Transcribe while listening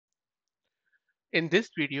In this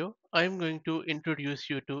video, I am going to introduce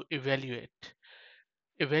you to Evaluate.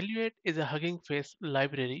 Evaluate is a Hugging Face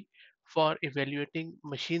library for evaluating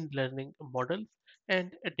machine learning models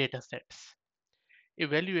and data sets.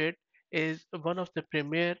 Evaluate is one of the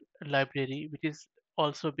premier library which is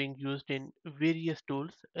also being used in various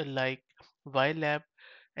tools like YLab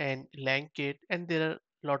and Langkit, and there are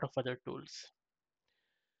a lot of other tools.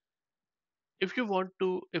 If you want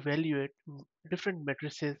to evaluate different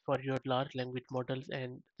matrices for your large language models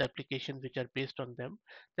and the applications which are based on them,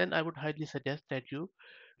 then I would highly suggest that you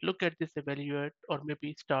look at this evaluate or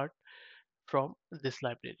maybe start from this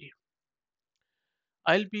library.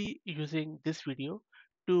 I'll be using this video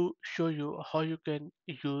to show you how you can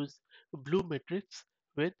use BLEU metrics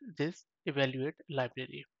with this evaluate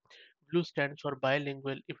library. BLEU stands for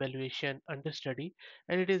Bilingual Evaluation Understudy,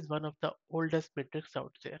 and it is one of the oldest metrics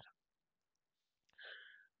out there.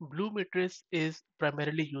 BlueMetrics is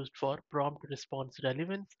primarily used for prompt response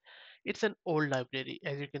relevance. It's an old library,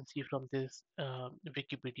 as you can see from this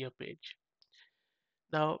Wikipedia page.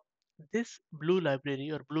 Now, this Blue library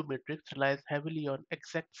or Blue Matrix relies heavily on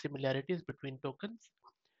exact similarities between tokens.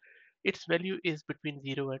 Its value is between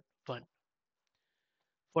 0 and 1.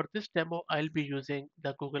 For this demo, I'll be using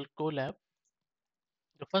the Google Colab.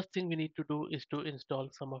 The first thing we need to do is to install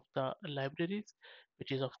some of the libraries,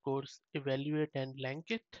 which is of course Evaluate and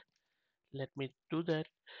Langkit. Let me do that.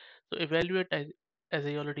 So evaluate as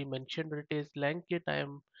I already mentioned, but it is Langkit.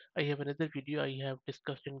 I have another video I have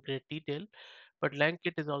discussed in great detail, but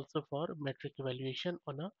Langkit is also for metric evaluation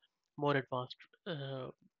on a more advanced uh,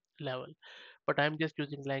 level. But I'm just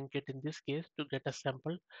using Langkit in this case to get a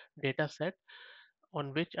sample data set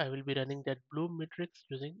on which I will be running that Bloom matrix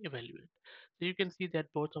using evaluate. So you can see that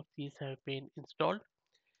both of these have been installed.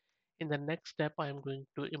 In the next step, I am going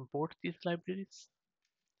to import these libraries.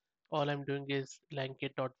 All I'm doing is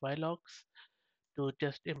langkit.ylogs to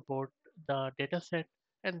just import the dataset,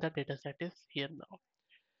 and the dataset is here now.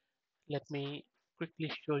 Let me quickly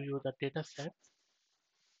show you the dataset.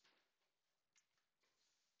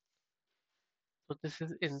 So this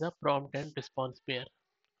is in the prompt and response pair.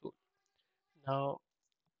 Cool. Now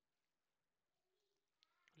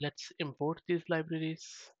let's import these libraries.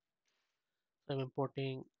 I'm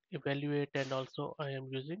importing evaluate and also I am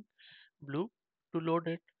using blue to load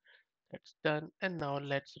it. That's done. And now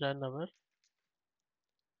let's run our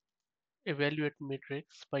evaluate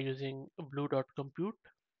matrix by using blue.compute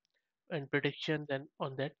and prediction then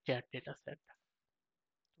on that chat dataset.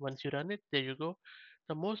 Once you run it, there you go.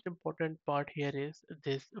 The most important part here is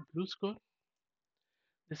this blue score.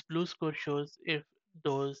 This blue score shows if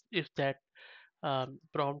that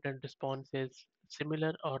prompt and response is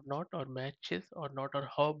similar or not, or matches or not, or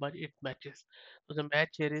how much it matches. So the match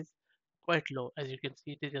here is quite low, as you can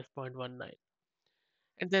see, it is just 0.19.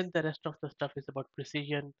 And then the rest of the stuff is about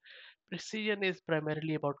precision. Precision is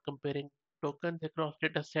primarily about comparing tokens across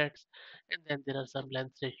data sets, and then there are some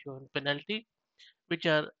length ratio and penalty which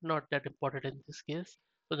are not that important in this case.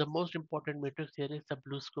 So the most important matrix here is the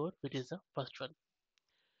blue score, which is the first one.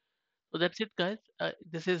 So that's it, guys.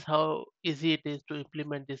 This is how easy it is to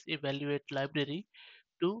implement this evaluate library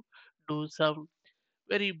to do some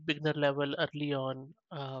very beginner level early on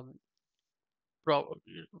pro-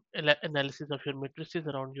 analysis of your matrices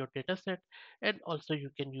around your data set, and also you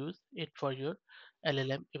can use it for your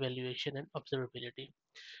LLM evaluation and observability.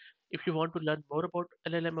 If you want to learn more about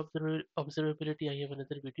LLM observability, I have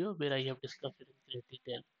another video where I have discussed it in great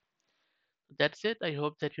detail. That's it. I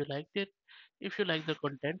hope that you liked it. If you like the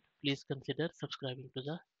content, please consider subscribing to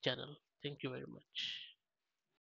the channel. Thank you very much.